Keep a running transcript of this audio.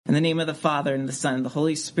In the name of the Father, and the Son, and the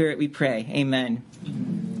Holy Spirit, we pray. Amen.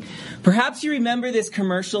 Perhaps you remember this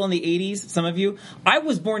commercial in the 80s, some of you. I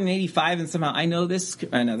was born in 85, and somehow I know this.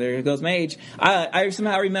 I know, there goes my age. I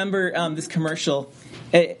somehow remember this commercial.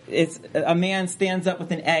 It's a man stands up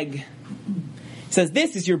with an egg. It says,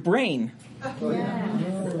 "This is your brain."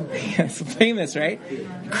 It's famous, right?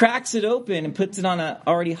 Cracks it open and puts it on an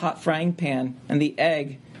already hot frying pan, and the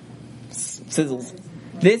egg sizzles.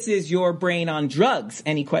 "This is your brain on drugs."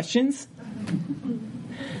 Any questions?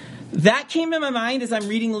 That came to my mind as I'm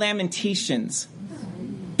reading Lamentations.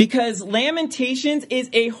 Because Lamentations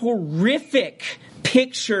is a horrific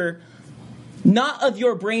picture, not of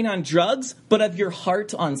your brain on drugs, but of your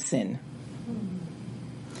heart on sin.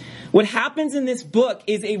 What happens in this book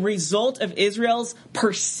is a result of Israel's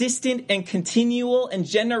persistent and continual and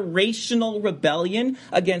generational rebellion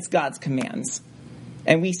against God's commands.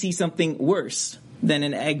 And we see something worse than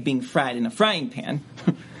an egg being fried in a frying pan.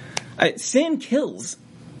 Sin kills.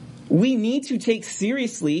 We need to take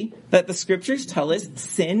seriously that the scriptures tell us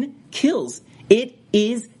sin kills. It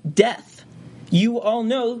is death. You all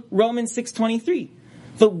know Romans 6:23.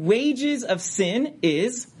 The wages of sin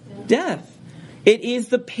is death. It is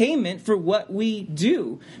the payment for what we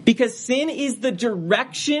do. Because sin is the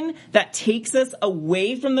direction that takes us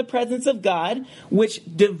away from the presence of God, which,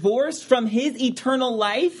 divorced from his eternal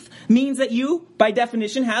life, means that you, by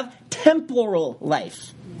definition, have temporal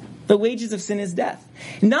life. The wages of sin is death.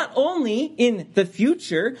 Not only in the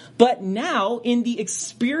future, but now in the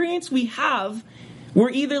experience we have, we're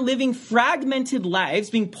either living fragmented lives,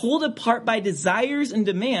 being pulled apart by desires and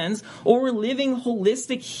demands, or we're living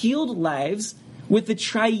holistic, healed lives with the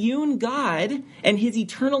triune God and his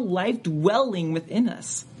eternal life dwelling within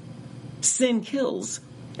us. Sin kills,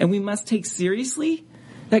 and we must take seriously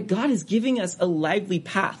that God is giving us a lively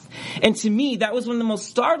path. And to me, that was one of the most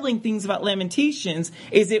startling things about Lamentations,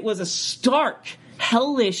 is it was a stark,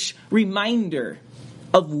 hellish reminder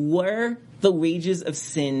of where the wages of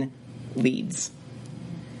sin leads.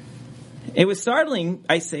 It was startling,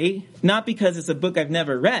 I say, not because it's a book I've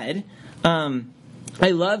never read.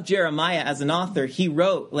 I love Jeremiah as an author. He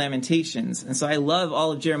wrote Lamentations. And so I love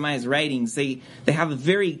all of Jeremiah's writings. They have a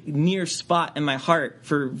very near spot in my heart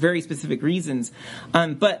for very specific reasons.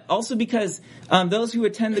 But also because those who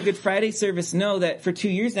attend the Good Friday service know that for 2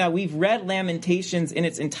 years now, we've read Lamentations in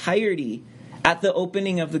its entirety at the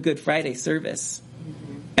opening of the Good Friday service.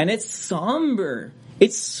 And it's somber.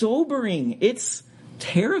 It's sobering. It's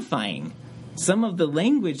terrifying. Some of the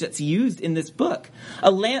language that's used in this book.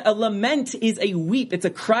 A lament is a weep. It's a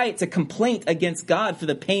cry. It's a complaint against God for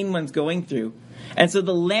the pain one's going through. And so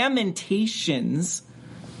the Lamentations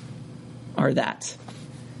are that.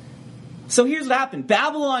 So here's what happened.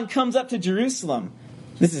 Babylon comes up to Jerusalem.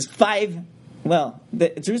 This is Jerusalem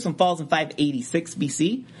falls in 586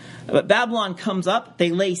 BC. But Babylon comes up.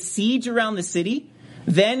 They lay siege around the city.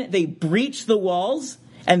 Then they breach the walls.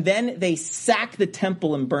 And then they sack the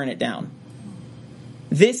temple and burn it down.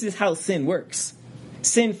 This is how sin works.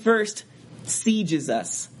 Sin first sieges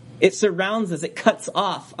us. It surrounds us. It cuts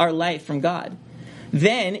off our life from God.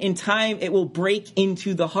 Then, in time, it will break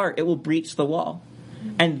into the heart. It will breach the wall.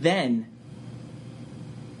 And then,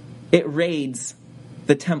 it raids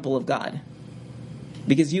the temple of God.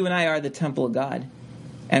 Because you and I are the temple of God.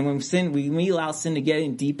 And when we allow sin to get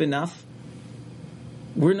in deep enough,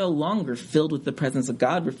 we're no longer filled with the presence of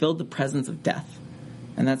God. We're filled with the presence of death.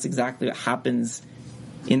 And that's exactly what happens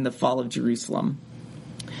in the fall of Jerusalem.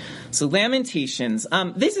 So Lamentations.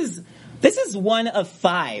 This is one of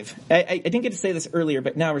 5. I didn't get to say this earlier,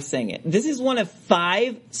 but now we're saying it. This is one of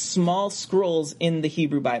 5 small scrolls in the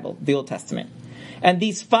Hebrew Bible, the Old Testament. And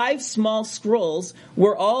these 5 small scrolls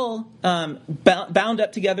were all bound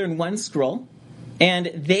up together in one scroll.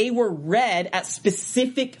 And they were read at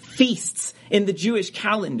specific feasts in the Jewish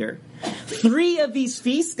calendar. 3 of these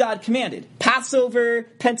feasts God commanded: Passover,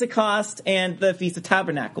 Pentecost, and the Feast of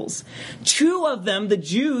Tabernacles. 2 of them, the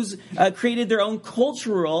Jews created their own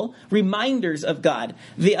cultural reminders of God.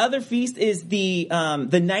 The other feast is the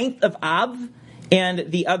 9th of Av,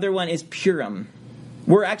 and the other one is Purim.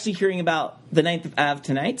 We're actually hearing about the 9th of Av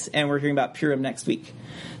tonight, and we're hearing about Purim next week.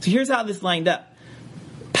 So here's how this lined up.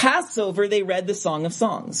 Passover, they read the Song of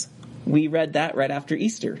Songs. We read that right after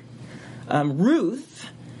Easter. Ruth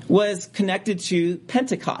was connected to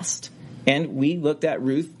Pentecost, and we looked at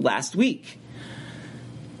Ruth last week.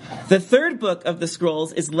 The 3rd book of the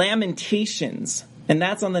scrolls is Lamentations, and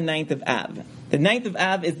that's on the 9th of Av. The 9th of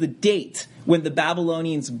Av is the date when the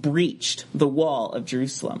Babylonians breached the wall of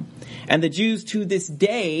Jerusalem. And the Jews to this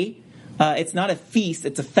day, it's not a feast,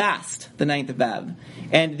 it's a fast, the 9th of Av.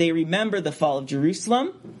 And they remember the fall of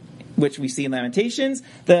Jerusalem. which we see in Lamentations,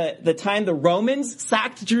 the time the Romans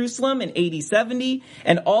sacked Jerusalem in AD 70,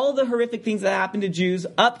 and all the horrific things that happened to Jews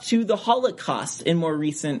up to the Holocaust in more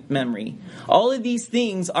recent memory. All of these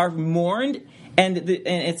things are mourned, and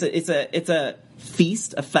it's a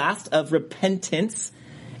feast, a fast of repentance,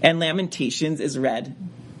 and Lamentations is read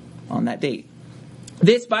on that date.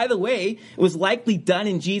 This, by the way, was likely done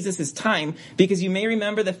in Jesus' time, because you may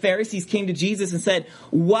remember the Pharisees came to Jesus and said,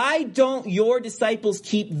 "Why don't your disciples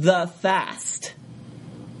keep the fast?"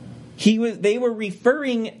 They were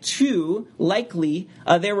referring to, likely,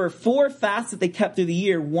 there were 4 fasts that they kept through the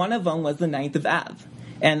year. One of them was the 9th of Av.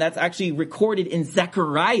 And that's actually recorded in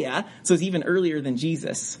Zechariah, so it's even earlier than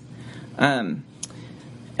Jesus. And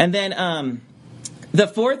then the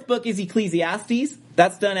 4th book is Ecclesiastes.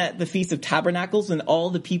 That's done at the Feast of Tabernacles, when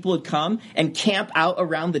all the people would come and camp out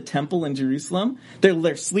around the temple in Jerusalem.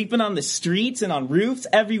 They're sleeping on the streets and on roofs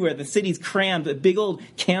everywhere. The city's crammed, a big old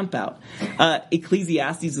camp out.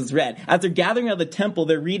 Ecclesiastes is read. As they're gathering at the temple,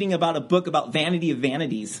 they're reading about a book about vanity of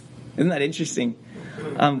vanities. Isn't that interesting?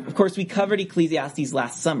 Of course, we covered Ecclesiastes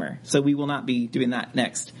last summer, so we will not be doing that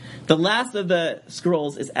next. The last of the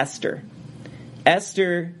scrolls is Esther.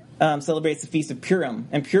 Esther celebrates the Feast of Purim.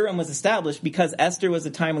 And Purim was established because Esther was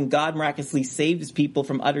a time when God miraculously saved his people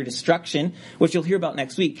from utter destruction, which you'll hear about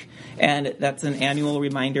next week. And that's an annual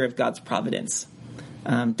reminder of God's providence.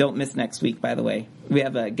 Don't miss next week, by the way. We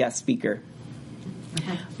have a guest speaker.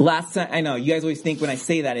 Last time, I know, you guys always think when I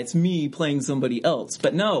say that, it's me playing somebody else.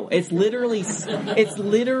 But no, it's literally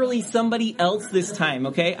somebody else this time,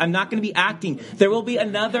 okay? I'm not going to be acting. There will be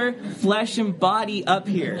another flesh and body up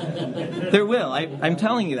here. There will. I'm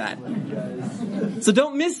telling you that. So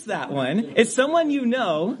don't miss that one. It's someone you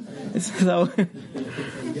know. So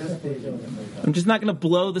I'm just not going to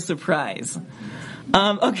blow the surprise.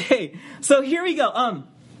 Okay, so here we go.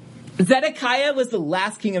 Zedekiah was the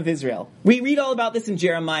last king of Israel. We read all about this in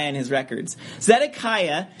Jeremiah and his records.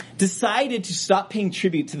 Zedekiah decided to stop paying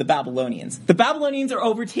tribute to the Babylonians. The Babylonians are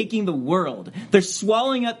overtaking the world. They're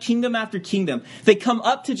swallowing up kingdom after kingdom. They come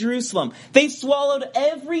up to Jerusalem. They've swallowed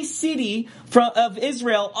every city of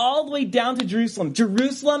Israel all the way down to Jerusalem.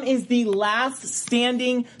 Jerusalem is the last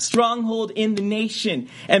standing stronghold in the nation.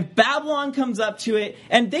 And Babylon comes up to it,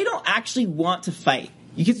 and they don't actually want to fight.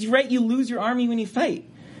 Because, right, you lose your army when you fight.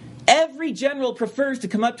 Every general prefers to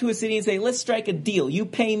come up to a city and say, let's strike a deal. You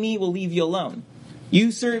pay me, we'll leave you alone.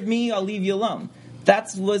 You serve me, I'll leave you alone.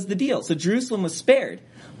 That was the deal. So Jerusalem was spared.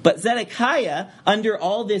 But Zedekiah, under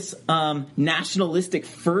all this nationalistic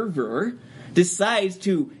fervor, decides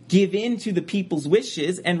to give in to the people's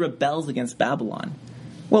wishes and rebels against Babylon.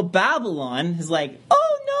 Well, Babylon is like,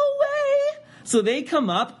 oh, no way. So they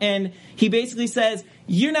come up and he basically says,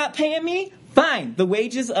 you're not paying me? Fine, the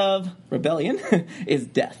wages of rebellion is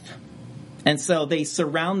death. And so they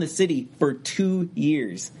surround the city for 2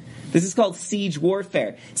 years. This is called siege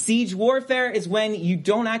warfare. Siege warfare is when you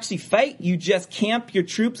don't actually fight, you just camp your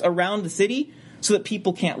troops around the city so that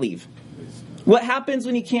people can't leave. What happens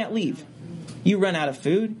when you can't leave? You run out of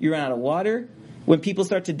food, you run out of water. When people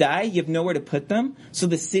start to die, you have nowhere to put them. So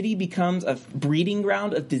the city becomes a breeding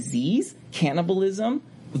ground of disease, cannibalism,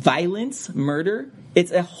 violence, murder.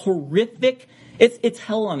 It's a horrific, it's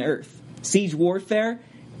hell on earth. Siege warfare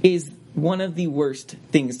is one of the worst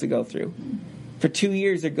things to go through. For 2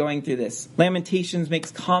 years, they're going through this. Lamentations makes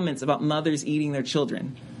comments about mothers eating their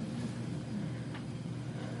children.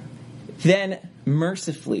 Then,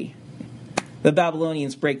 mercifully, the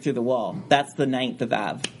Babylonians break through the wall. That's the 9th of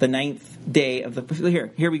Av, the 9th day of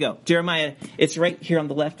the... Here we go. Jeremiah, it's right here on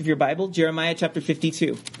the left of your Bible. Jeremiah chapter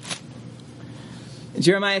 52.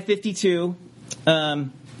 Jeremiah 52...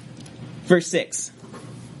 verse 6.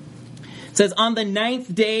 It says, on the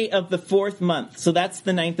 9th day of the 4th month, so that's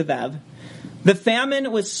the 9th of Av, the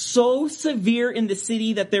famine was so severe in the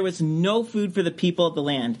city that there was no food for the people of the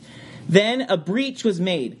land. Then a breach was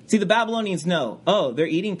made. See, the Babylonians know, oh, they're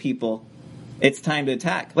eating people. It's time to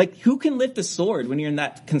attack. Like, who can lift a sword when you're in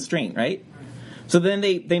that constraint, right? So then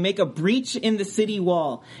they make a breach in the city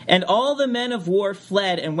wall, and all the men of war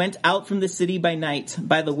fled and went out from the city by night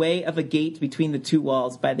by the way of a gate between the 2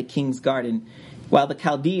 walls by the king's garden, while the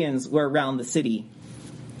Chaldeans were around the city.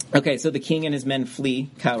 Okay, so the king and his men flee,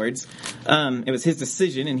 cowards. It was his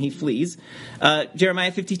decision, and he flees.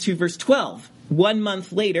 Jeremiah 52, verse 12. 1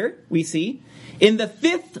 month later, we see, in the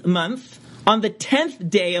 5th month, on the 10th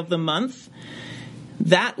day of the month,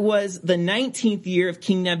 that was the 19th year of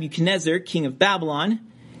King Nebuchadnezzar, king of Babylon.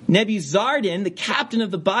 Nebuzaradan, the captain of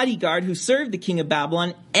the bodyguard who served the king of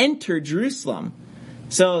Babylon, entered Jerusalem.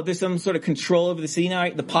 So there's some sort of control over the city now.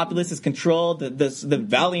 Right? The populace is controlled. The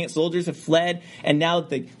valiant soldiers have fled. And now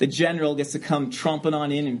the general gets to come tromping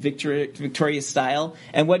on in victorious style.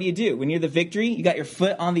 And what do? When you're the victory, you got your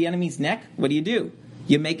foot on the enemy's neck. What do?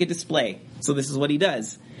 You make a display. So this is what he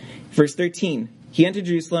does. Verse 13. He entered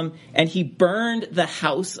Jerusalem, and he burned the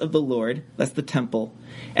house of the Lord, that's the temple,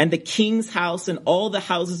 and the king's house and all the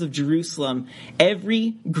houses of Jerusalem.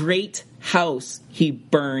 Every great house he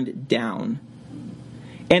burned down.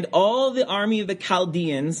 And all the army of the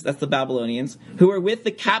Chaldeans, that's the Babylonians, who were with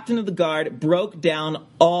the captain of the guard, broke down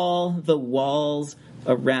all the walls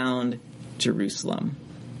around Jerusalem.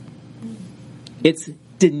 It's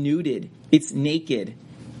denuded. It's naked.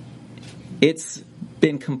 It's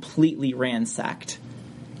been completely ransacked.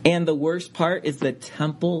 And the worst part is the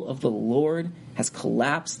temple of the Lord has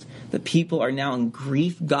collapsed. The people are now in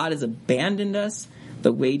grief. God has abandoned us.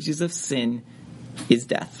 The wages of sin is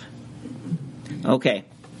death. Okay.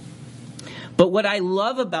 But what I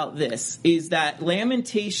love about this is that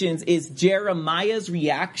Lamentations is Jeremiah's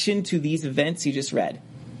reaction to these events you just read.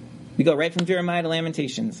 We go right from Jeremiah to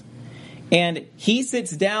Lamentations. And he sits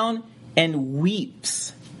down and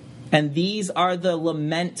weeps. And these are the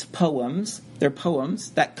lament poems. They're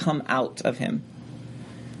poems that come out of him.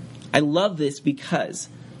 I love this because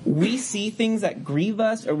we see things that grieve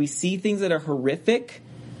us, or we see things that are horrific,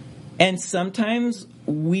 and sometimes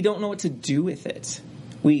we don't know what to do with it.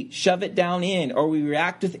 We shove it down in, or we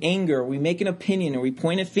react with anger, or we make an opinion, or we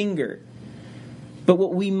point a finger. But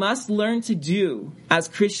what we must learn to do as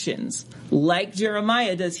Christians, like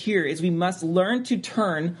Jeremiah does here, is we must learn to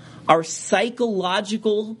turn our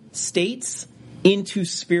psychological states into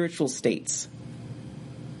spiritual states.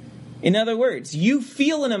 In other words, you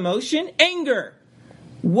feel an emotion, anger.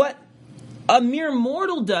 What a mere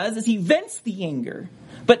mortal does is he vents the anger.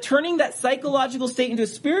 But turning that psychological state into a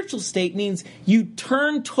spiritual state means you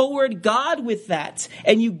turn toward God with that,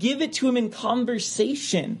 and you give it to him in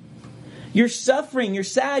conversation. You're suffering, you're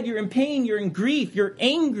sad, you're in pain, you're in grief, you're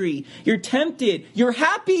angry, you're tempted, you're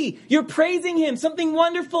happy, you're praising him, something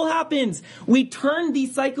wonderful happens. We turn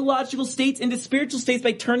these psychological states into spiritual states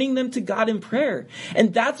by turning them to God in prayer.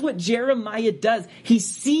 And that's what Jeremiah does. He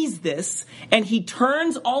sees this, and he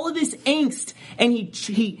turns all of this angst, and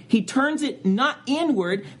he turns it not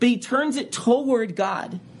inward, but he turns it toward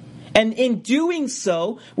God. And in doing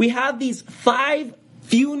so, we have these 5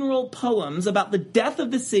 funeral poems about the death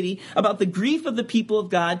of the city, about the grief of the people of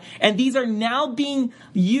God, and these are now being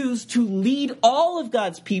used to lead all of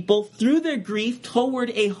God's people through their grief toward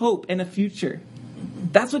a hope and a future.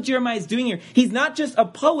 That's what Jeremiah is doing here. He's not just a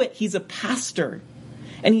poet, he's a pastor.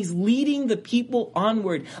 And he's leading the people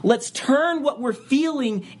onward. Let's turn what we're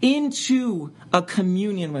feeling into a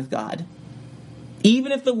communion with God.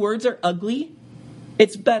 Even if the words are ugly,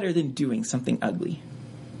 it's better than doing something ugly.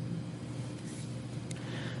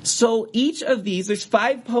 So each of these, there's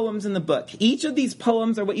 5 poems in the book. Each of these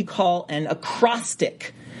poems are what you call an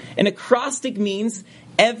acrostic. An acrostic means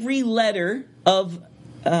every letter of,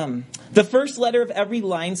 the first letter of every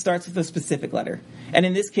line starts with a specific letter. And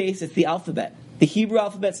in this case, it's the alphabet. The Hebrew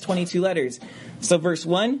alphabet's 22 letters. So verse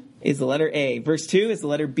 1 is the letter A. Verse 2 is the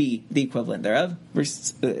letter B, the equivalent thereof.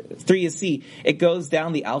 Verse 3 is C. It goes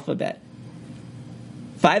down the alphabet.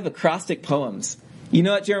 5 acrostic poems. You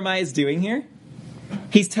know what Jeremiah is doing here?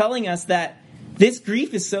 He's telling us that this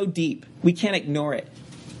grief is so deep, we can't ignore it.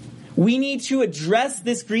 We need to address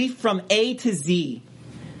this grief from A to Z.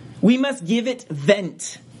 We must give it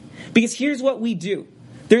vent. Because here's what we do.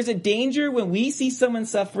 There's a danger when we see someone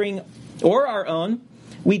suffering, or our own,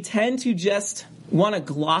 we tend to just want to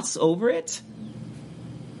gloss over it,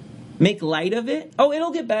 make light of it. Oh,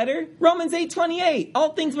 it'll get better. Romans 8:28.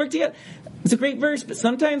 All things work together. It's a great verse, but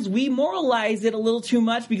sometimes we moralize it a little too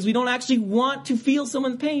much because we don't actually want to feel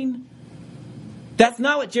someone's pain. That's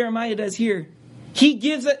not what Jeremiah does here. He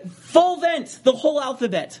gives it full vent, the whole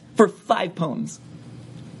alphabet, for 5 poems.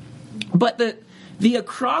 But the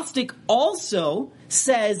acrostic also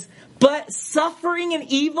says, but suffering and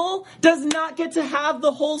evil does not get to have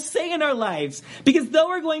the whole say in our lives. Because though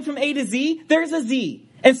we're going from A to Z, there's a Z.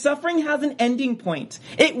 And suffering has an ending point.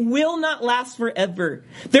 It will not last forever.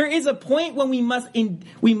 There is a point when we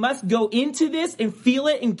must go into this and feel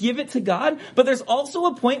it and give it to God. But there's also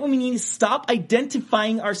a point when we need to stop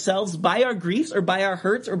identifying ourselves by our griefs or by our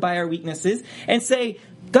hurts or by our weaknesses and say,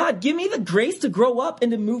 God, give me the grace to grow up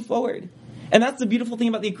and to move forward. And that's the beautiful thing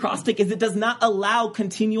about the acrostic is it does not allow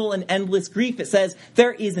continual and endless grief. It says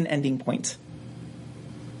there is an ending point.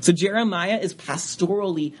 So Jeremiah is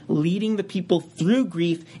pastorally leading the people through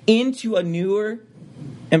grief into a newer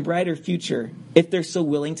and brighter future if they're so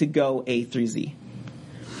willing to go A through Z.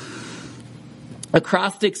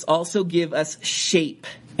 Acrostics also give us shape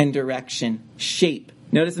and direction. Shape.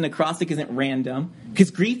 Notice an acrostic isn't random,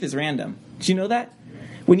 because grief is random. Did you know that?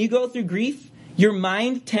 When you go through grief, your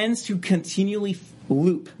mind tends to continually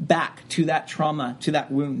loop back to that trauma, to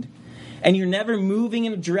that wound. And you're never moving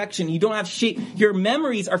in a direction. You don't have shape. Your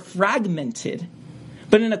memories are fragmented.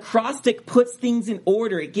 But an acrostic puts things in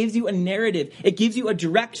order. It gives you a narrative. It gives you a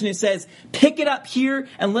direction. It says, pick it up here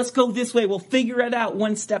and let's go this way. We'll figure it out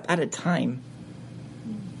one step at a time.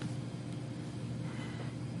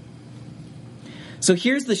 So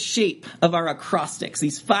here's the shape of our acrostics,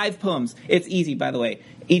 these 5 poems. It's easy, by the way.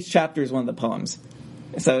 Each chapter is one of the poems.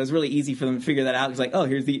 So it was really easy for them to figure that out. It's like, oh,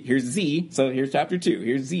 here's Z, so here's chapter 2.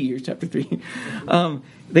 Here's Z, here's chapter 3.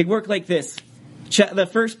 They work like this. The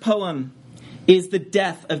first poem is the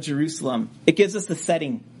death of Jerusalem. It gives us the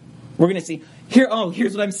setting. We're going to see,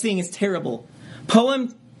 here's what I'm seeing is terrible.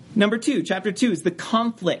 Poem number 2, chapter 2, is the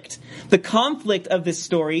conflict. The conflict of this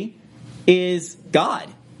story is God.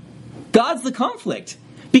 God's the conflict,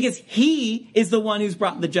 because he is the one who's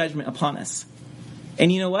brought the judgment upon us.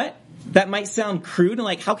 And you know what? That might sound crude and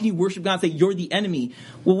like, how can you worship God and say you're the enemy?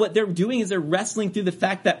 Well, what they're doing is they're wrestling through the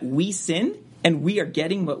fact that we sinned and we are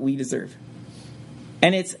getting what we deserve.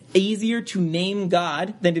 And it's easier to name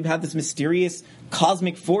God than to have this mysterious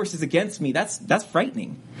cosmic force is against me. That's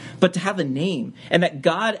frightening. But to have a name, and that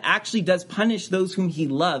God actually does punish those whom he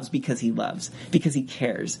loves, because he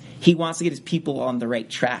cares. He wants to get his people on the right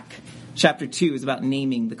track. Chapter 2 is about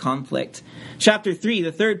naming the conflict. Chapter 3,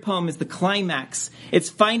 the third poem, is the climax. It's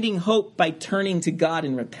finding hope by turning to God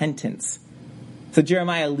in repentance. So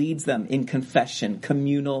Jeremiah leads them in confession,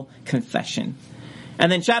 communal confession.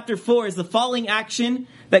 And then chapter 4 is the falling action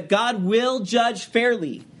that God will judge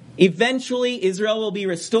fairly. Eventually, Israel will be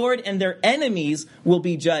restored and their enemies will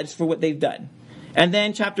be judged for what they've done. And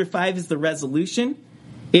then chapter 5 is the resolution.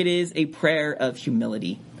 It is a prayer of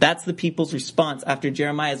humility. That's the people's response after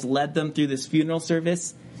Jeremiah has led them through this funeral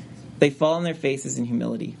service. They fall on their faces in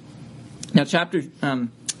humility. Now, chapter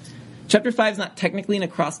 5 is not technically an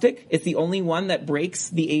acrostic. It's the only one that breaks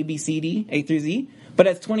the ABCD, A through Z, but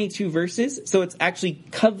it's 22 verses. So it's actually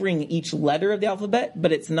covering each letter of the alphabet,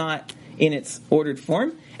 but it's not in its ordered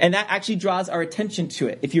form. And that actually draws our attention to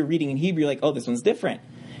it. If you're reading in Hebrew, you're like, oh, this one's different.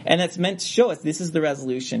 And that's meant to show us this is the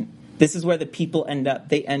resolution. This is where the people end up.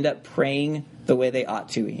 They end up praying the way they ought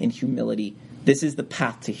to, in humility. This is the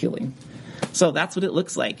path to healing. So that's what it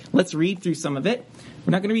looks like. Let's read through some of it.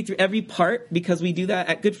 We're not going to read through every part because we do that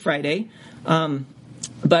at Good Friday.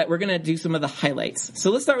 But we're going to do some of the highlights. So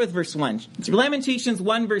let's start with verse 1. It's Lamentations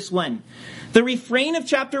 1, verse 1. The refrain of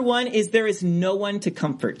chapter 1 is, there is no one to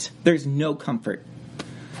comfort. There's no comfort.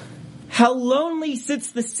 How lonely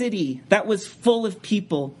sits the city that was full of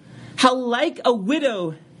people. How like a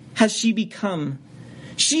widow has she become.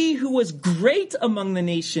 She who was great among the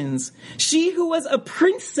nations, she who was a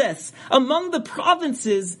princess among the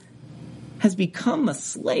provinces, has become a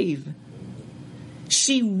slave.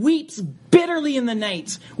 She weeps bitterly in the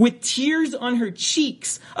night, with tears on her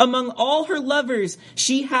cheeks. Among all her lovers,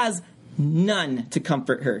 she has none to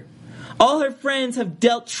comfort her. All her friends have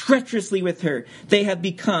dealt treacherously with her. They have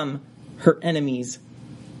become her enemies.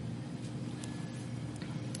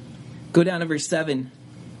 Go down to verse 7.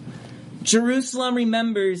 Jerusalem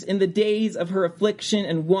remembers in the days of her affliction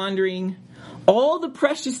and wandering all the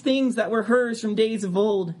precious things that were hers from days of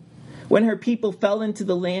old, when her people fell into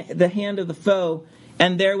the hand of the foe,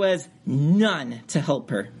 and there was none to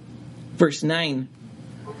help her. Verse 9.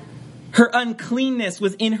 Her uncleanness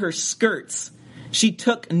was in her skirts. She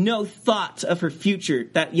took no thought of her future.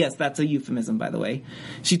 That's a euphemism, by the way.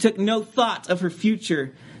 She took no thought of her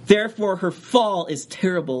future. Therefore, her fall is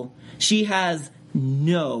terrible. She has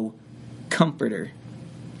no comforter.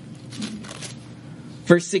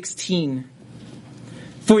 Verse 16.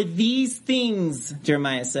 For these things,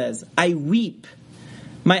 Jeremiah says, I weep.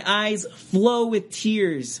 My eyes flow with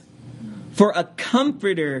tears. For a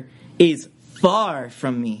comforter is far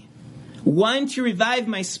from me, one to revive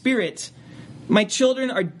my spirit. My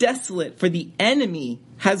children are desolate, for the enemy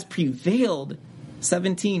has prevailed.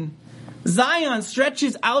 17. Zion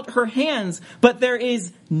stretches out her hands, but there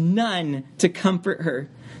is none to comfort her.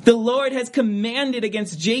 The Lord has commanded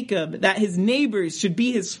against Jacob that his neighbors should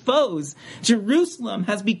be his foes. Jerusalem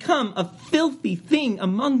has become a filthy thing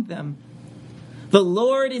among them. The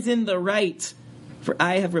Lord is in the right, for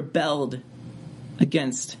I have rebelled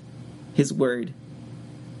against his word.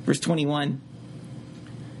 Verse 21.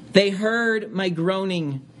 They heard my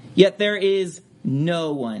groaning, yet there is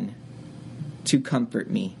no one to comfort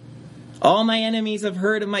me. All my enemies have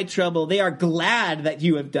heard of my trouble. They are glad that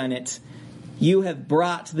you have done it. You have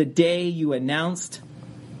brought the day you announced.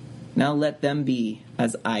 Now let them be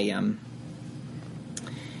as I am.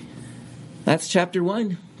 That's chapter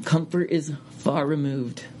 1. Comfort is far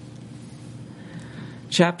removed.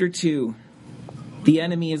 Chapter 2. The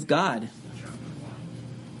enemy is God.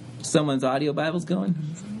 Someone's audio Bible's going?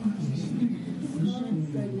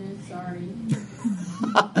 Goodness, sorry.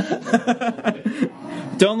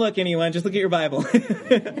 Don't look, anyone. Just look at your Bible.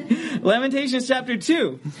 Lamentations chapter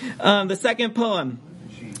 2. The second poem.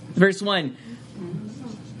 Verse 1.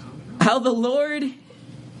 How the Lord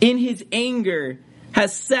in his anger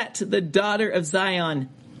has set the daughter of Zion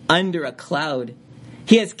under a cloud.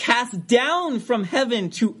 He has cast down from heaven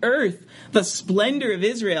to earth the splendor of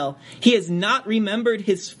Israel. He has not remembered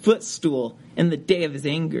his footstool in the day of his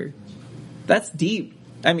anger. That's deep.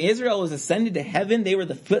 I mean, Israel was ascended to heaven. They were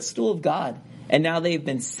the footstool of God. And now they've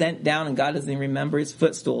been sent down and God doesn't even remember his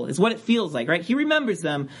footstool. It's what it feels like, right? He remembers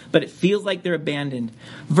them, but it feels like they're abandoned.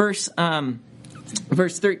 Verse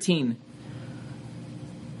 13.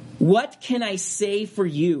 What can I say for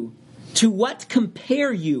you? To what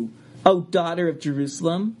compare you, O daughter of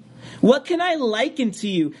Jerusalem? What can I liken to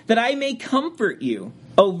you that I may comfort you,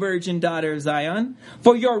 O virgin daughter of Zion?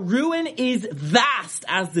 For your ruin is vast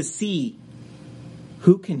as the sea.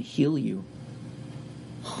 Who can heal you?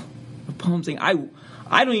 The poem saying, I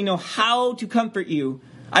don't even know how to comfort you.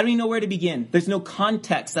 I don't even know where to begin. There's no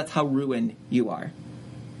context. That's how ruined you are.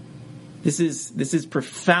 This is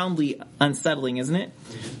profoundly unsettling, isn't it?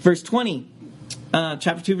 Verse 20,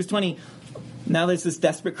 chapter 2, verse 20. Now there's this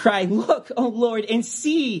desperate cry. Look, O Lord, and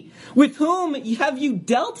see, with whom have you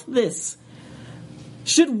dealt this?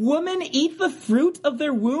 Should women eat the fruit of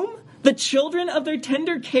their womb? The children of their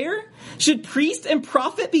tender care? Should priest and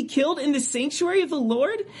prophet be killed in the sanctuary of the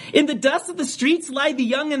Lord? In the dust of the streets lie the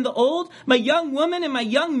young and the old. My young woman and my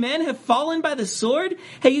young men have fallen by the sword.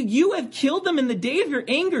 Hey, you have killed them in the day of your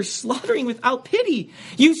anger, slaughtering without pity.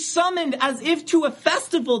 You summoned as if to a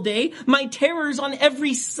festival day my terrors on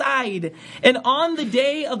every side. And on the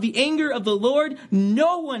day of the anger of the Lord,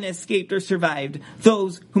 no one escaped or survived.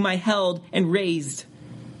 Those whom I held and raised,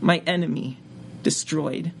 my enemy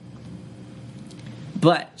destroyed.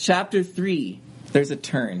 But chapter 3, there's a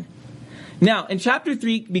turn. Now, in chapter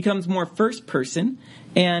 3, it becomes more first person,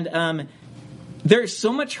 and there's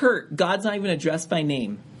so much hurt, God's not even addressed by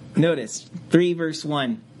name. Notice, 3 verse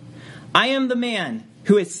 1. I am the man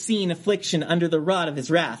who has seen affliction under the rod of his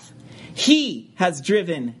wrath. He has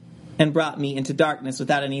driven and brought me into darkness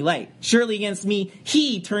without any light. Surely against me,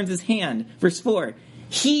 he turns his hand. Verse 4.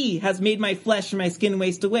 He has made my flesh and my skin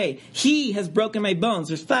waste away. He has broken my bones.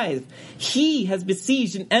 Verse 5. He has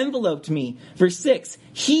besieged and enveloped me. Verse 6.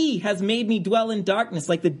 He has made me dwell in darkness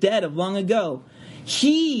like the dead of long ago.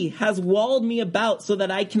 He has walled me about so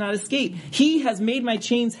that I cannot escape. He has made my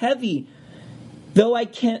chains heavy. Though I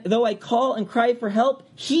call and cry for help,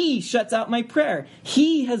 he shuts out my prayer.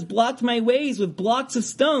 He has blocked my ways with blocks of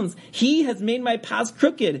stones. He has made my paths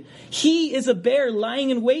crooked. He is a bear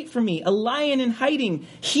lying in wait for me, a lion in hiding.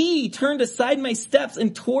 He turned aside my steps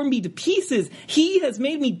and tore me to pieces. He has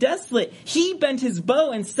made me desolate. He bent his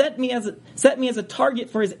bow and set me as a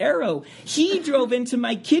target for his arrow. He drove into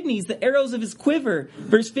my kidneys the arrows of his quiver.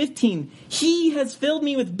 Verse 15. He has filled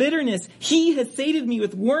me with bitterness. He has sated me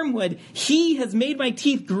with wormwood. He has made my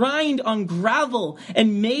teeth grind on gravel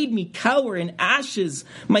and made me cower in ashes.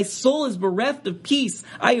 My soul is bereft of peace.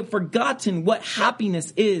 I have forgotten what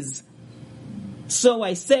happiness is. So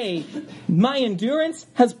I say, my endurance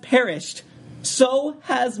has perished. So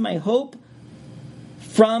has my hope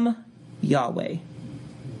from Yahweh.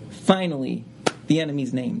 Finally, the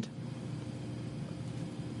enemy's named.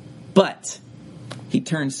 But he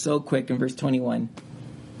turns so quick in verse 21.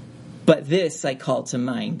 But this I call to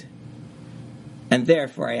mind, and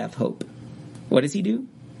therefore I have hope. What does he do?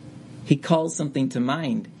 He calls something to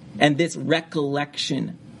mind, and this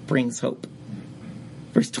recollection brings hope.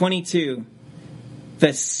 Verse 22,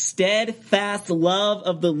 the steadfast love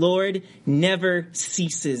of the Lord never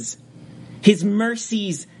ceases. His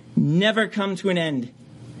mercies never come to an end.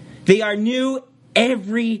 They are new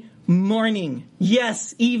every morning.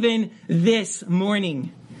 Yes, even this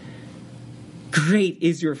morning. Great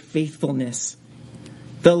is your faithfulness.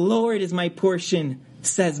 The Lord is my portion,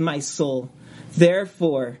 says my soul.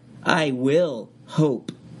 Therefore, I will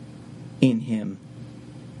hope in him.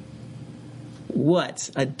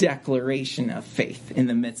 What a declaration of faith in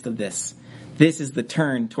the midst of this. This is the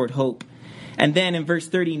turn toward hope. And then in verse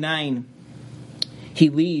 39, he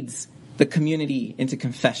leads the community into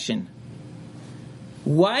confession.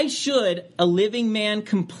 Why should a living man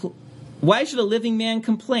complain?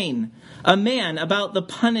 A man about the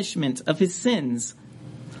punishment of his sins?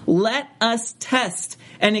 Let us test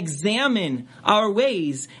and examine our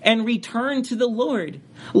ways and return to the Lord.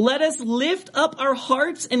 Let us lift up our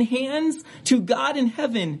hearts and hands to God in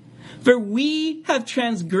heaven. For we have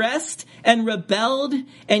transgressed and rebelled,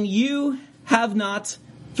 and you have not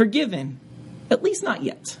forgiven. At least not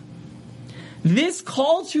yet. This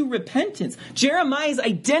call to repentance, Jeremiah is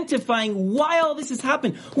identifying why all this has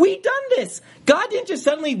happened. We've done this. God didn't just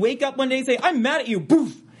suddenly wake up one day and say, I'm mad at you.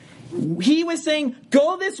 Boof. He was saying,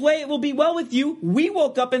 go this way, it will be well with you. We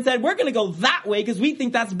woke up and said, we're going to go that way because we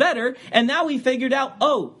think that's better. And now we figured out,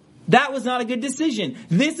 oh, that was not a good decision.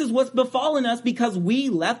 This is what's befallen us because we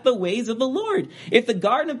left the ways of the Lord. If the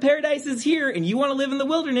Garden of Paradise is here and you want to live in the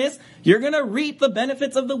wilderness, you're going to reap the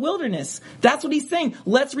benefits of the wilderness. That's what he's saying.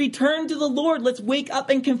 Let's return to the Lord. Let's wake up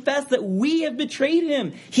and confess that we have betrayed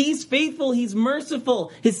him. He's faithful. He's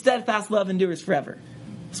merciful. His steadfast love endures forever.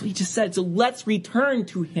 That's what he just said. So let's return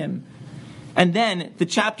to him. And then the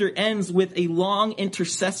chapter ends with a long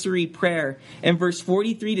intercessory prayer. In verse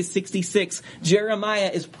 43 to 66, Jeremiah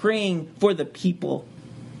is praying for the people.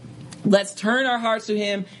 Let's turn our hearts to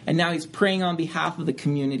him. And now he's praying on behalf of the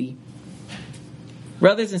community.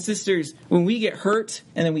 Brothers and sisters, when we get hurt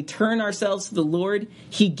and then we turn ourselves to the Lord,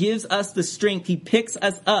 he gives us the strength. He picks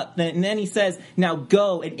us up. And then he says, now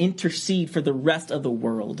go and intercede for the rest of the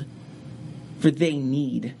world. For they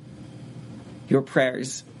need your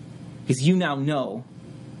prayers. Because you now know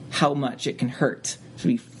how much it can hurt to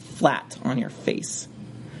be flat on your face.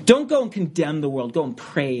 Don't go and condemn the world. Go and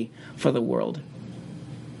pray for the world.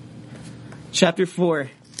 Chapter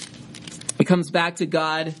 4. It comes back to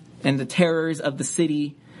God and the terrors of the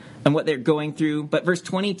city and what they're going through. But verse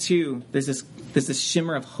 22, there's this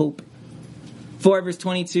shimmer of hope. 4 verse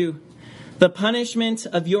 22. The punishment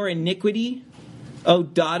of your iniquity, O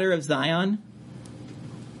daughter of Zion,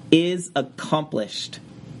 is accomplished.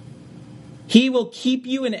 He will keep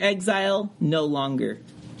you in exile no longer.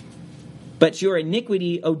 But your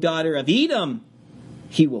iniquity, O daughter of Edom,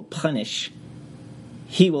 he will punish.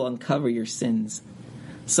 He will uncover your sins.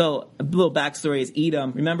 So a little backstory is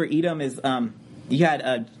Edom. Remember, Edom is, you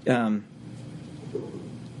had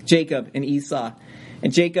Jacob and Esau.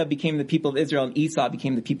 And Jacob became the people of Israel and Esau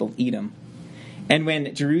became the people of Edom. And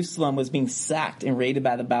when Jerusalem was being sacked and raided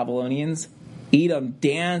by the Babylonians, Edom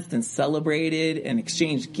danced and celebrated and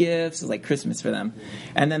exchanged gifts. It was like Christmas for them.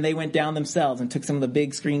 And then they went down themselves and took some of the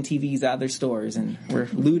big screen TVs out of their stores and were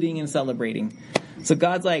looting and celebrating. So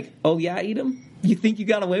God's like, oh yeah, Edom? You think you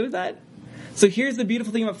got away with that? So here's the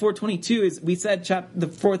beautiful thing about 422 is we said the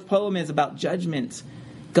fourth poem is about judgment.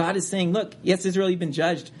 God is saying, look, yes, Israel, you've been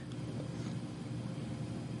judged,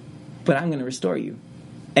 but I'm going to restore you.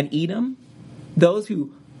 And Edom, those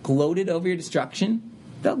who gloated over your destruction,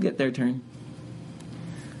 they'll get their turn.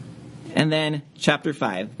 And then chapter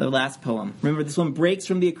 5, the last poem. Remember, this one breaks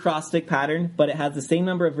from the acrostic pattern, but it has the same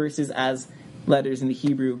number of verses as letters in the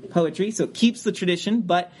Hebrew poetry. So it keeps the tradition,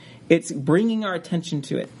 but it's bringing our attention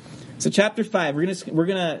to it. So chapter 5, we're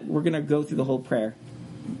gonna go through the whole prayer.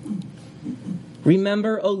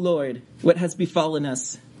 Remember, O Lord, what has befallen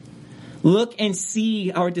us. Look and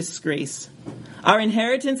see our disgrace. Our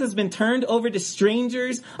inheritance has been turned over to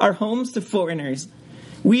strangers, our homes to foreigners.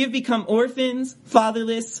 We have become orphans,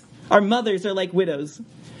 fatherless. Our mothers are like widows.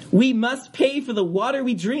 We must pay for the water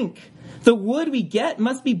we drink. The wood we get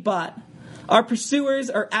must be bought. Our pursuers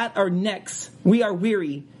are at our necks. We are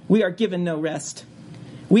weary. We are given no rest.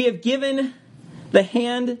 We have given the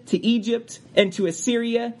hand to Egypt and to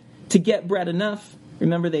Assyria to get bread enough.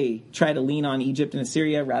 Remember, they try to lean on Egypt and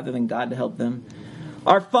Assyria rather than God to help them.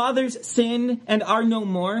 Our fathers sinned and are no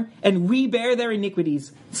more, and we bear their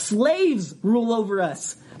iniquities. Slaves rule over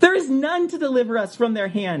us. There is none to deliver us from their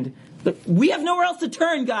hand. We have nowhere else to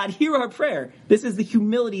turn, God. Hear our prayer. This is the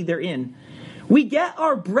humility they're in. We get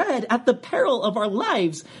our bread at the peril of our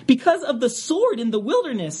lives because of the sword in the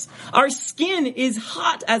wilderness. Our skin is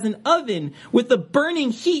hot as an oven with the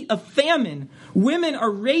burning heat of famine. Women are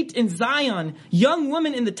raped in Zion, young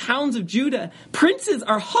women in the towns of Judah. Princes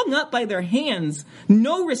are hung up by their hands.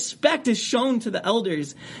 No respect is shown to the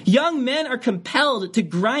elders. Young men are compelled to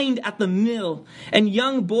grind at the mill, and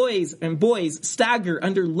young boys stagger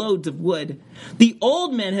under loads of wood. The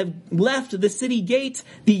old men have left the city gate,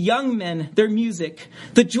 the young men their music.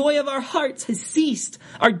 The joy of our hearts has ceased.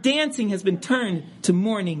 Our dancing has been turned to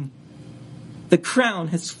mourning. The crown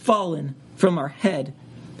has fallen from our head.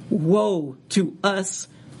 Woe to us,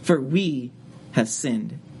 for we have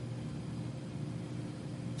sinned.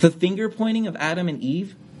 The finger pointing of Adam and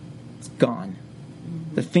Eve is gone.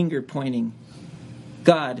 The finger pointing,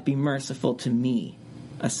 God, be merciful to me,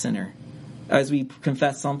 a sinner. As we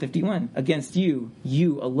confess Psalm 51, against you,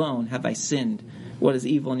 you alone have I sinned. what is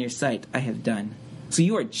evil in your sight, I have done. So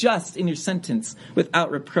you are just in your sentence,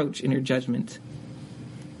 without reproach in your judgment.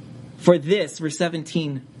 For this, verse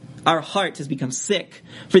 17, our heart has become sick.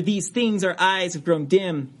 For these things our eyes have grown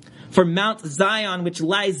dim. For Mount Zion, which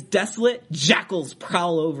lies desolate, jackals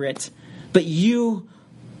prowl over it. But you,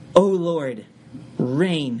 O Lord,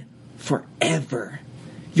 reign forever.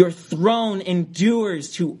 Your throne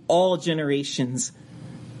endures to all generations.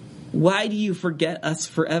 Why do you forget us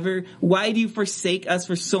forever? Why do you forsake us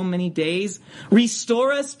for so many days?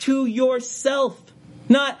 Restore us to yourself.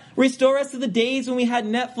 Not restore us to the days when we had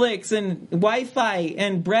Netflix and Wi-Fi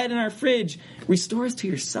and bread in our fridge. Restore us to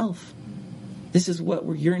yourself. This is what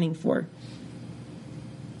we're yearning for.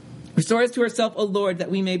 Restore us to ourselves, O Lord, that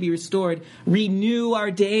we may be restored. Renew our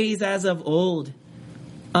days as of old.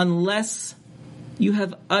 Unless you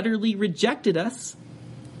have utterly rejected us,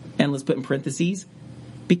 and let's put in parentheses,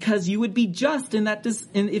 because you would be just in that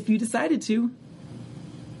if you decided to,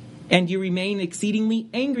 and you remain exceedingly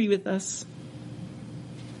angry with us.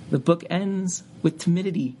 The book ends with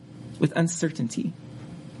timidity, with uncertainty.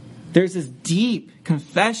 There's this deep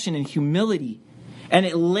confession and humility, and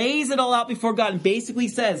it lays it all out before God and basically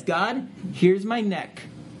says, God, here's my neck.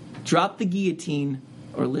 Drop the guillotine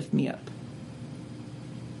or lift me up.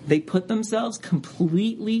 They put themselves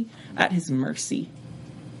completely at his mercy.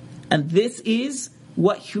 And this is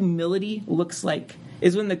what humility looks like,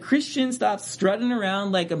 is when the Christian stops strutting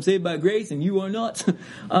around like I'm saved by grace and you are not,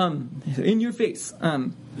 in your face.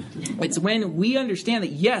 It's when we understand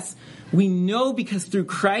that, yes, we know because through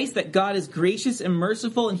Christ that God is gracious and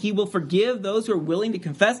merciful and he will forgive those who are willing to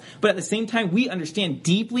confess. But at the same time, we understand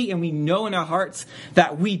deeply and we know in our hearts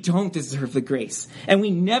that we don't deserve the grace. And we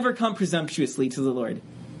never come presumptuously to the Lord.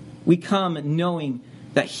 We come knowing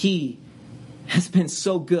that he has been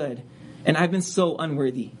so good and I've been so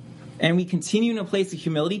unworthy. And we continue in a place of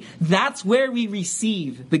humility. That's where we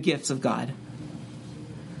receive the gifts of God.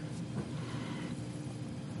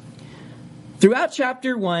 Throughout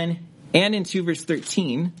chapter 1 and in 2 verse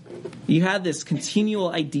 13, you have this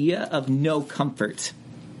continual idea of no comfort.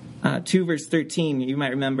 2 verse 13, you might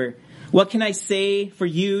remember, what can I say for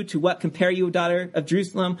you? To what compare you, O daughter of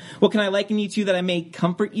Jerusalem? What can I liken you to that I may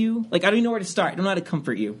comfort you? Like, I don't even know where to start. I don't know how to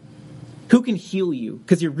comfort you. Who can heal you?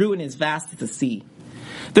 Because your ruin is vast as the sea.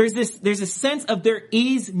 There's a sense of there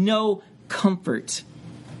is no comfort.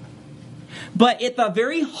 But at the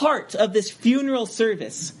very heart of this funeral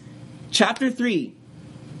service, chapter 3,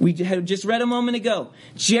 we had just read a moment ago,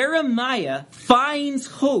 Jeremiah finds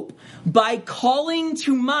hope by calling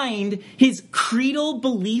to mind his creedal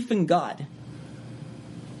belief in God.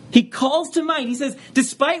 He calls to mind, he says,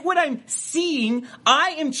 despite what I'm seeing,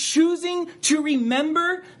 I am choosing to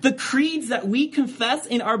remember the creeds that we confess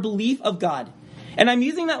in our belief of God. And I'm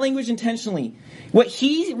using that language intentionally. What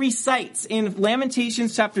he recites in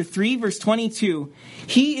Lamentations chapter 3, verse 22,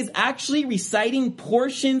 he is actually reciting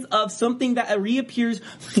portions of something that reappears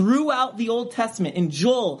throughout the Old Testament, in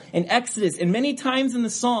Joel, in Exodus, and many times in the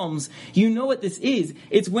Psalms. You know what this is.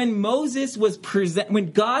 It's when Moses was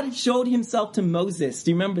when God showed himself to Moses.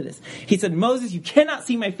 Do you remember this? He said, Moses, you cannot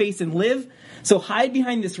see my face and live. So hide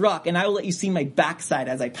behind this rock and I will let you see my backside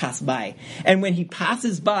as I pass by. And when he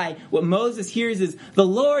passes by, what Moses hears is, the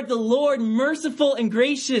Lord, merciful and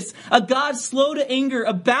gracious, a God slow to anger,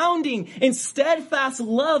 abounding in steadfast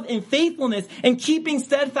love and faithfulness, and keeping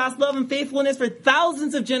steadfast love and faithfulness for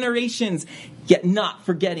thousands of generations, yet not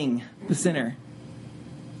forgetting the sinner.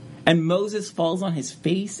 And Moses falls on his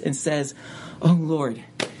face and says, oh Lord,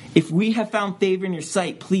 if we have found favor in your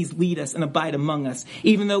sight, please lead us and abide among us,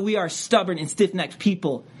 even though we are stubborn and stiff-necked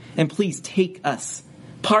people. And please take us.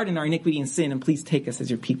 Pardon our iniquity and sin, and please take us as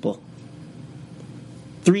your people.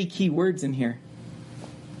 3 key words in here.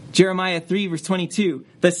 Jeremiah 3, verse 22.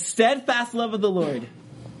 The steadfast love of the Lord.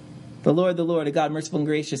 The Lord, a God merciful and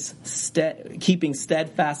gracious, keeping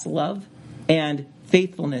steadfast love and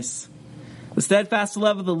faithfulness. The steadfast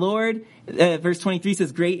love of the Lord, verse 23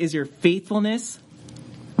 says, great is your faithfulness.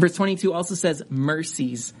 Verse 22 also says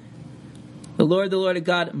mercies. The Lord, a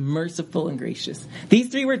God, merciful and gracious. These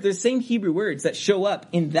 3 words, they're the same Hebrew words that show up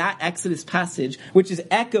in that Exodus passage, which is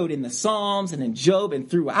echoed in the Psalms and in Job and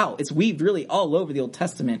throughout. It's weaved really all over the Old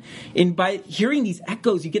Testament. And by hearing these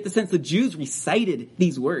echoes, you get the sense the Jews recited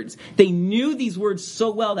these words. They knew these words so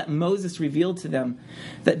well that Moses revealed to them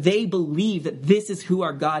that they believe that this is who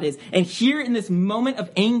our God is. And here in this moment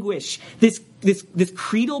of anguish, this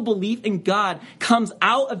creedal belief in God comes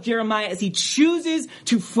out of Jeremiah as he chooses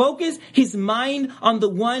to focus his mind on the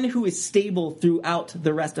one who is stable throughout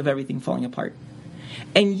the rest of everything falling apart.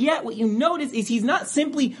 And yet what you notice is he's not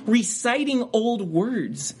simply reciting old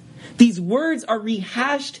words. These words are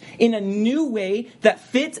rehashed in a new way that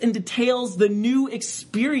fits and details the new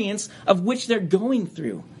experience of which they're going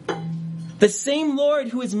through. The same Lord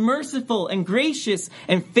who is merciful and gracious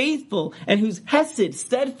and faithful and whose hesed,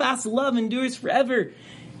 steadfast love endures forever.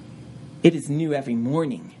 It is new every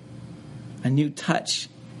morning. A new touch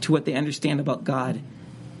to what they understand about God.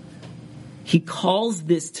 He calls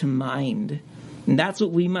this to mind. And that's what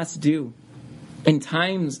we must do. In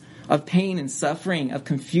times of pain and suffering, of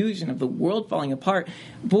confusion, of the world falling apart,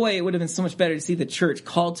 boy, it would have been so much better to see the church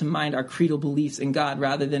called to mind our creedal beliefs in God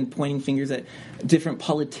rather than pointing fingers at different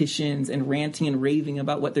politicians and ranting and raving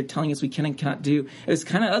about what they're telling us we can and cannot do. It was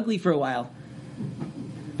kind of ugly for a while.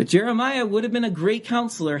 But Jeremiah would have been a great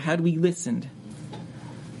counselor had we listened.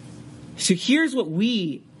 So here's what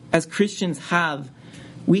we as Christians have.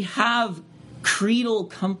 We have creedal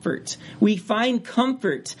comfort. We find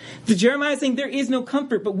comfort. The Jeremiah is saying there is no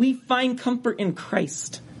comfort, but we find comfort in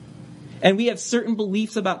Christ. And we have certain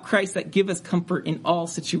beliefs about Christ that give us comfort in all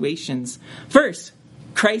situations. First,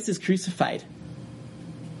 Christ is crucified.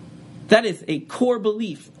 That is a core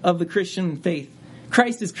belief of the Christian faith.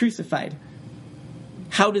 Christ is crucified.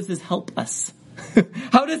 How does this help us?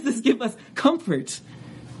 How does this give us comfort?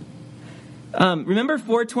 Remember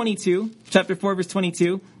 4:22, chapter 4, verse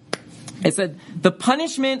 22? It said, the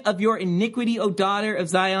punishment of your iniquity, O daughter of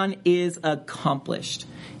Zion, is accomplished.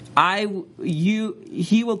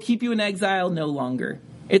 He will keep you in exile no longer.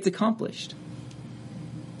 It's accomplished.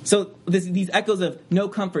 So these echoes of no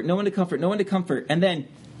comfort, no one to comfort, no one to comfort. And then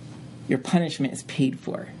your punishment is paid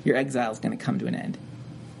for. Your exile is going to come to an end.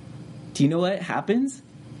 Do you know what happens?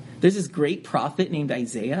 There's this great prophet named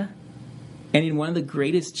Isaiah. And in one of the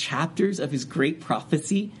greatest chapters of his great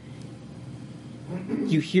prophecy,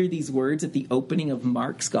 you hear these words at the opening of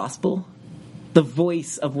Mark's gospel. The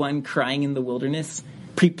voice of one crying in the wilderness,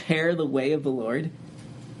 prepare the way of the Lord.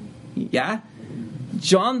 Yeah?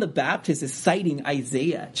 John the Baptist is citing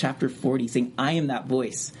Isaiah chapter 40, saying, I am that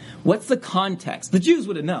voice. What's the context? The Jews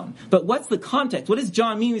would have known. But what's the context? What does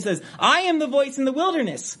John mean when he says, I am the voice in the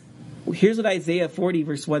wilderness? Well, here's what Isaiah 40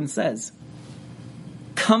 verse 1 says.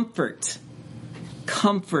 Comfort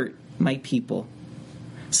my people.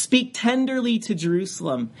 Speak tenderly to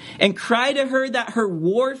Jerusalem and cry to her that her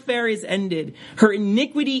warfare is ended. Her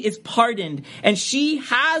iniquity is pardoned, and she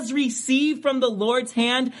has received from the Lord's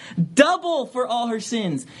hand double for all her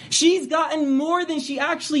sins. She's gotten more than she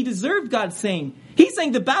actually deserved, God's saying. He's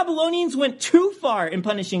saying the Babylonians went too far in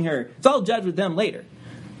punishing her. So I'll judge with them later.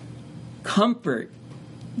 Comfort.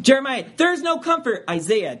 Jeremiah, there's no comfort.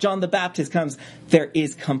 Isaiah, John the Baptist comes. There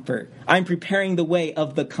is comfort. I'm preparing the way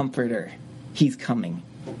of the Comforter. He's coming.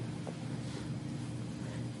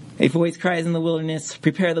 A voice cries in the wilderness,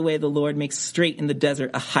 prepare the way of the Lord, make straight in the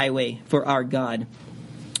desert a highway for our God.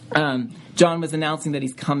 John was announcing that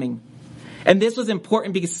he's coming. And this was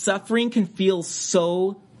important because suffering can feel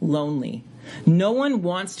so lonely. No one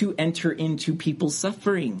wants to enter into people's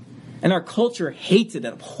suffering. And our culture hates it,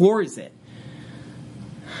 abhors it.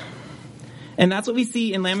 And that's what we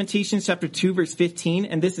see in Lamentations chapter 2, verse 15.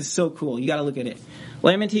 And this is so cool. You got to look at it.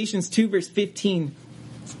 Lamentations 2, verse 15.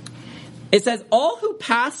 It says, all who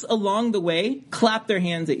pass along the way clap their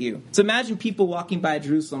hands at you. So imagine people walking by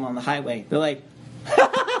Jerusalem on the highway. They're like,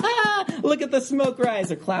 look at the smoke rise.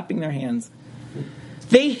 They're clapping their hands.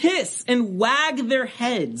 They hiss and wag their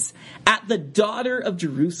heads at the daughter of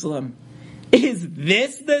Jerusalem. Is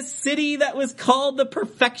this the city that was called the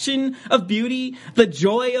perfection of beauty, the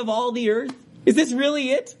joy of all the earth? Is this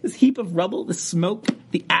really it? This heap of rubble, the smoke,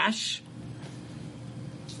 the ash?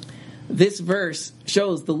 This verse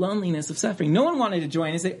shows the loneliness of suffering. No one wanted to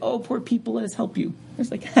join and say, oh, poor people, let us help you.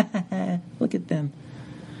 It's like, look at them.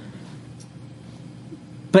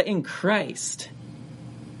 But in Christ,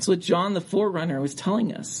 that's what John the Forerunner was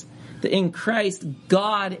telling us. That in Christ,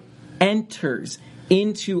 God enters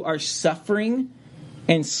into our suffering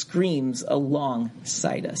and screams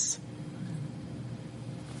alongside us.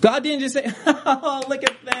 God didn't just say, oh, look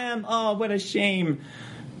at them. Oh, what a shame.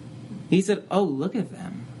 He said, oh, look at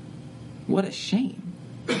them. What a shame.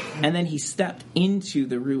 And then he stepped into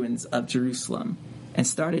the ruins of Jerusalem and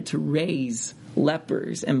started to raise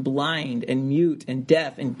lepers and blind and mute and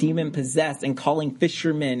deaf and demon-possessed and calling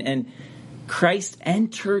fishermen. And Christ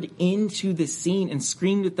entered into the scene and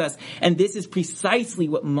screamed with us. And this is precisely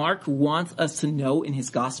what Mark wants us to know in his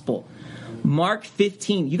gospel. Mark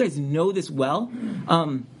 15, you guys know this well.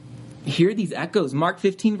 Hear these echoes. Mark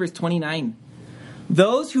 15, verse 29.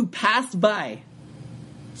 Those who passed by,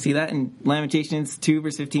 see that in Lamentations 2,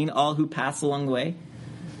 verse 15, all who pass along the way.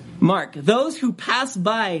 Mark, those who passed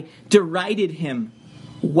by derided him,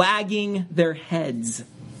 wagging their heads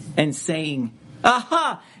and saying,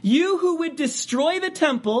 Aha! You who would destroy the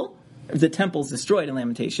temple's destroyed in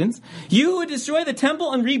Lamentations. You who would destroy the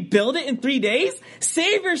temple and rebuild it in 3 days,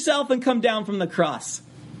 save yourself and come down from the cross.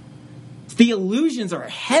 The allusions are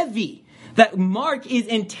heavy. That Mark is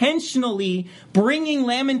intentionally bringing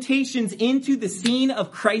Lamentations into the scene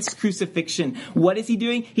of Christ's crucifixion. What is he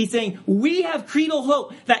doing? He's saying, we have creedal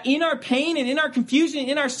hope that in our pain and in our confusion,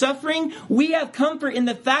 in our suffering, we have comfort in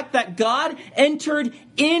the fact that God entered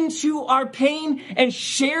into our pain and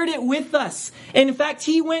shared it with us. And in fact,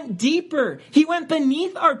 he went deeper. He went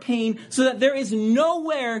beneath our pain so that there is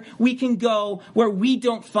nowhere we can go where we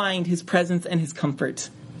don't find his presence and his comfort.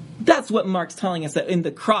 That's what Mark's telling us, that in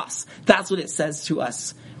the cross, that's what it says to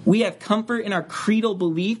us. We have comfort in our creedal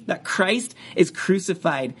belief that Christ is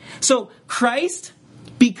crucified. So Christ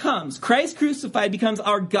crucified becomes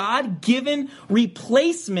our God-given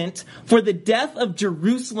replacement for the death of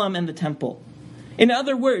Jerusalem and the temple. In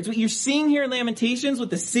other words, what you're seeing here in Lamentations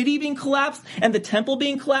with the city being collapsed and the temple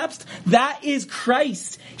being collapsed, that is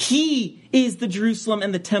Christ. He is the Jerusalem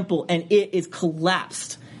and the temple, and it is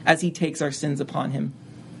collapsed as he takes our sins upon him.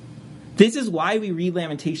 This is why we read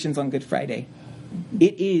Lamentations on Good Friday.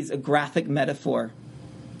 It is a graphic metaphor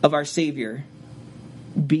of our Savior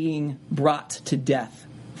being brought to death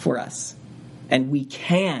for us. And we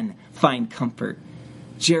can find comfort.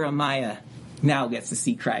 Jeremiah now gets to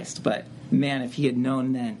see Christ, but man, if he had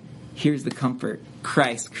known then, here's the comfort.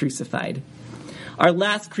 Christ crucified. Our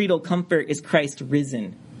last creedal comfort is Christ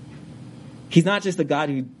risen. He's not just the God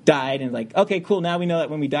who died and like, okay, cool, now we know that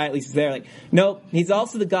when we die, at least he's there. Like, no, he's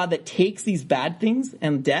also the God that takes these bad things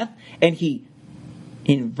and death and he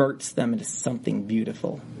inverts them into something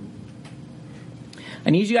beautiful. I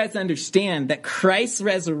need you guys to understand that Christ's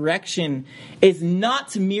resurrection is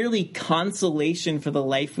not merely consolation for the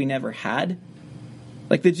life we never had.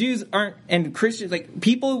 Like the Jews aren't, and Christians, like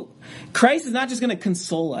people, Christ is not just going to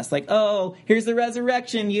console us. Like, oh, here's the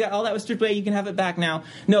resurrection. You got all that was stripped away. You can have it back now.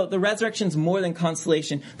 No, the resurrection is more than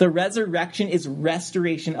consolation. The resurrection is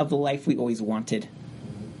restoration of the life we always wanted.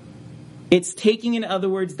 It's taking, in other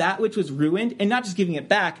words, that which was ruined and not just giving it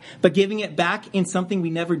back, but giving it back in something we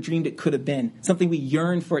never dreamed it could have been. Something we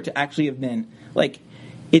yearned for it to actually have been. Like,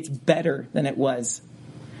 it's better than it was.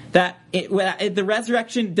 The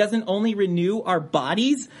resurrection doesn't only renew our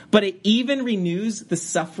bodies, but it even renews the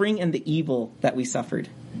suffering and the evil that we suffered.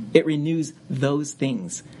 It renews those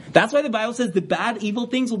things. That's why the Bible says the bad, evil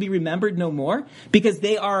things will be remembered no more, because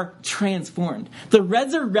they are transformed. The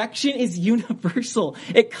resurrection is universal.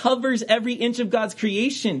 It covers every inch of God's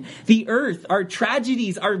creation. The earth, our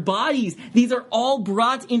tragedies, our bodies, these are all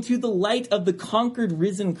brought into the light of the conquered,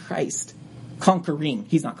 risen Christ.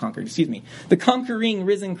 He's not conquered, the conquering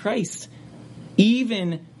risen Christ.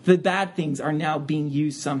 Even the bad things are now being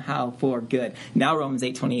used somehow for good. Now Romans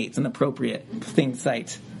 8:28 is an appropriate thing to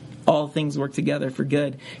cite. All things work together for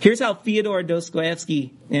good. Here's how Fyodor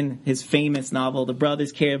Dostoevsky, in his famous novel, The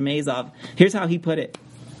Brothers Karamazov, here's how he put it.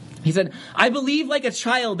 He said, I believe like a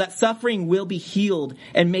child that suffering will be healed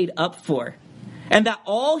and made up for. And that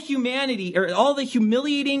all humanity, or all the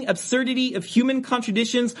humiliating absurdity of human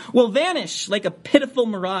contradictions will vanish like a pitiful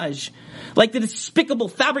mirage, like the despicable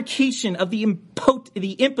fabrication of the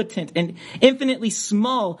impotent and infinitely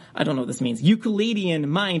small, I don't know what this means, Euclidean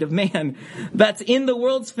mind of man that's in the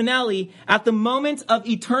world's finale. At the moment of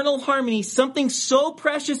eternal harmony, something so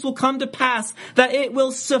precious will come to pass that it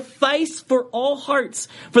will suffice for all hearts,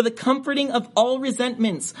 for the comforting of all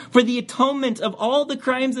resentments, for the atonement of all the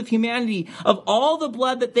crimes of humanity, of all the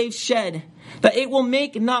blood that they've shed, that it will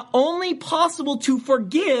make not only possible to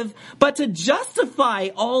forgive, but to justify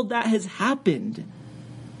all that has happened.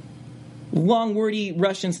 Long, wordy,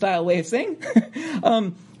 Russian-style way of saying.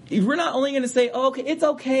 We're not only going to say, oh, okay, it's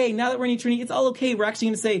okay, now that we're in eternity, it's all okay. We're actually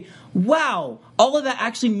going to say, wow, all of that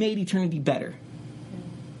actually made eternity better.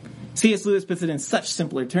 C.S. Lewis puts it in such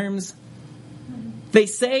simpler terms. They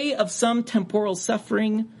say of some temporal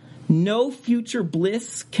suffering, no future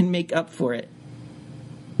bliss can make up for it.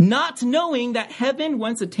 Not knowing that heaven,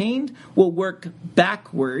 once attained, will work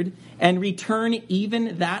backward and return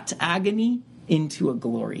even that agony into a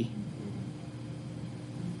glory.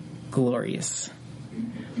 Glorious.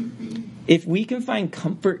 If we can find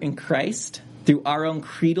comfort in Christ through our own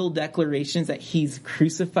creedal declarations that he's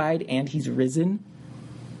crucified and he's risen,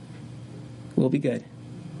 we'll be good.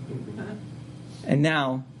 And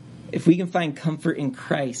now, if we can find comfort in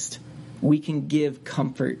Christ, we can give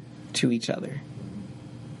comfort to each other.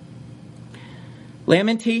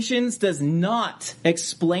 Lamentations does not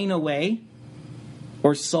explain away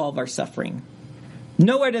or solve our suffering.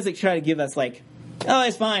 Nowhere does it try to give us like Oh,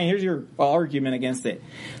 it's fine. Here's your argument against it.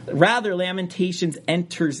 Rather, Lamentations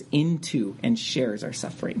enters into and shares our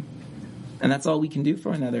suffering. And that's all we can do for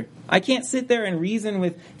one another. I can't sit there and reason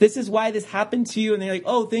with, this is why this happened to you. And they're like,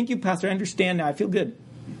 oh, thank you, Pastor. I understand now. I feel good.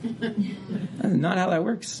 That's not how that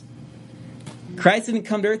works. Christ didn't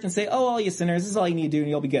come to earth and say, oh, all you sinners, this is all you need to do and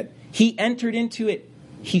you'll be good. He entered into it.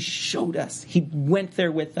 He showed us. He went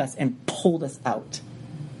there with us and pulled us out.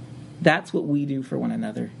 That's what we do for one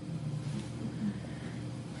another.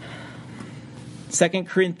 2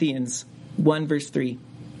 Corinthians 1 verse 3.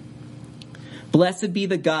 Blessed be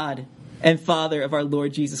the God and Father of our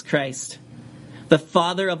Lord Jesus Christ, the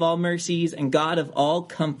Father of all mercies and God of all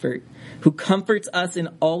comfort, who comforts us in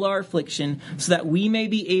all our affliction, so that we may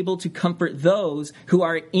be able to comfort those who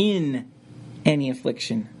are in any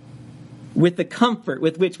affliction, with the comfort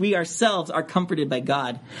with which we ourselves are comforted by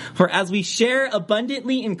God. For as we share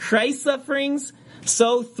abundantly in Christ's sufferings,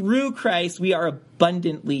 so through Christ we are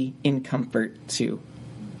abundantly in comfort too.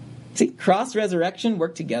 See, cross resurrection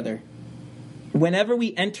work together. Whenever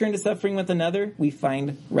we enter into suffering with another, we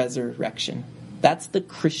find resurrection. That's the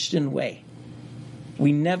Christian way.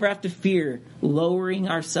 We never have to fear lowering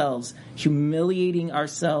ourselves, humiliating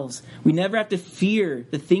ourselves. We never have to fear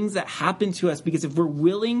the things that happen to us, because if we're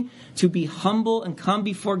willing to be humble and come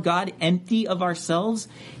before God empty of ourselves,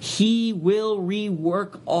 He will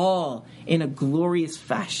rework all in a glorious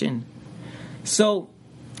fashion. So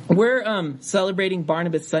we're celebrating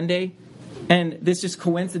Barnabas Sunday, and this just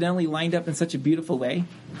coincidentally lined up in such a beautiful way.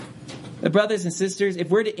 But brothers and sisters, if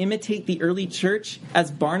we're to imitate the early church as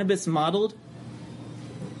Barnabas modeled,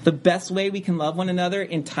 the best way we can love one another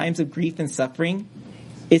in times of grief and suffering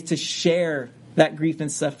is to share that grief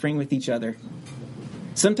and suffering with each other.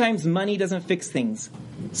 Sometimes money doesn't fix things.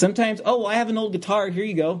 Sometimes, oh, I have an old guitar, here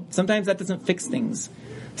you go. Sometimes that doesn't fix things.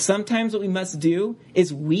 Sometimes what we must do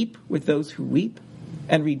is weep with those who weep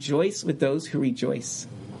and rejoice with those who rejoice.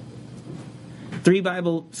 Three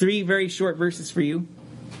very short verses for you.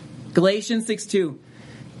 Galatians 6:2.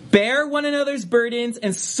 Bear one another's burdens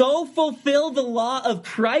and so fulfill the law of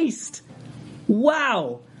Christ.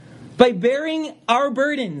 Wow. By bearing our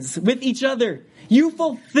burdens with each other, you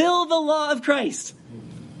fulfill the law of Christ.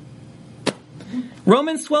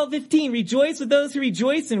 Romans 12:15. Rejoice with those who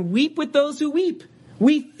rejoice and weep with those who weep.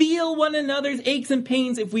 We feel one another's aches and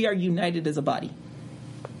pains if we are united as a body.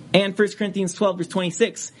 And 1 Corinthians 12 verse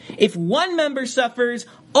 26. If one member suffers,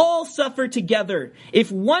 all suffer together.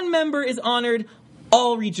 If one member is honored,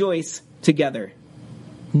 all rejoice together.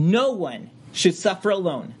 No one should suffer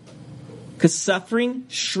alone, because suffering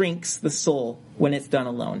shrinks the soul when it's done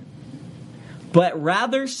alone. But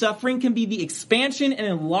rather, suffering can be the expansion and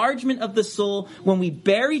enlargement of the soul when we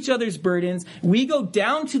bear each other's burdens. We go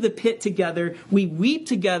down to the pit together. We weep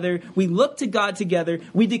together. We look to God together.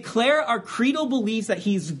 We declare our creedal beliefs that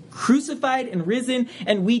He's crucified and risen,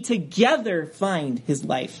 and we together find His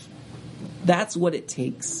life. That's what it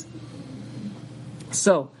takes.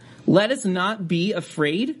 So, let us not be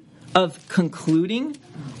afraid of concluding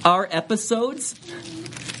our episodes.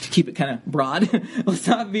 To keep it kind of broad, let's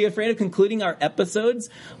not be afraid of concluding our episodes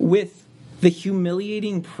with the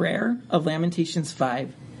humiliating prayer of Lamentations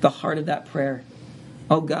 5, the heart of that prayer.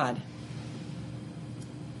 Oh God,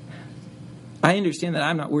 I understand that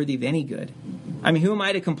I'm not worthy of any good. I mean, who am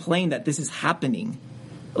I to complain that this is happening?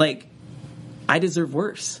 Like, I deserve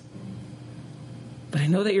worse. But I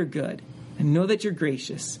know that you're good. I know that you're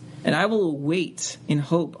gracious, and I will wait in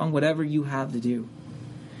hope on whatever you have to do.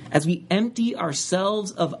 As we empty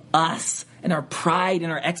ourselves of us and our pride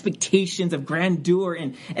and our expectations of grandeur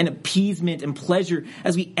and appeasement and pleasure,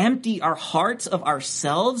 as we empty our hearts of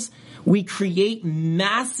ourselves, we create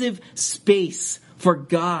massive space for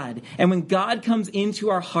God. And when God comes into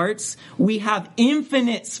our hearts, we have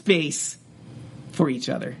infinite space for each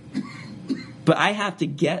other. But I have to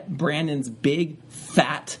get Brandon's big,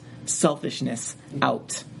 fat selfishness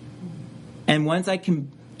out. And once I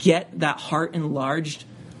can get that heart enlarged,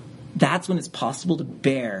 that's when it's possible to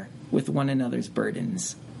bear with one another's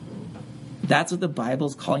burdens. That's what the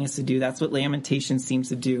Bible's calling us to do. That's what Lamentations seems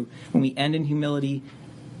to do. When we end in humility,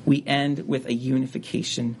 we end with a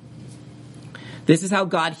unification. This is how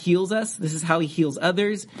God heals us. This is how He heals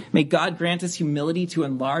others. May God grant us humility to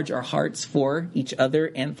enlarge our hearts for each other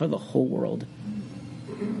and for the whole world.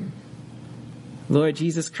 Lord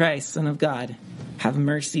Jesus Christ, Son of God, have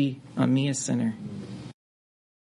mercy on me, a sinner.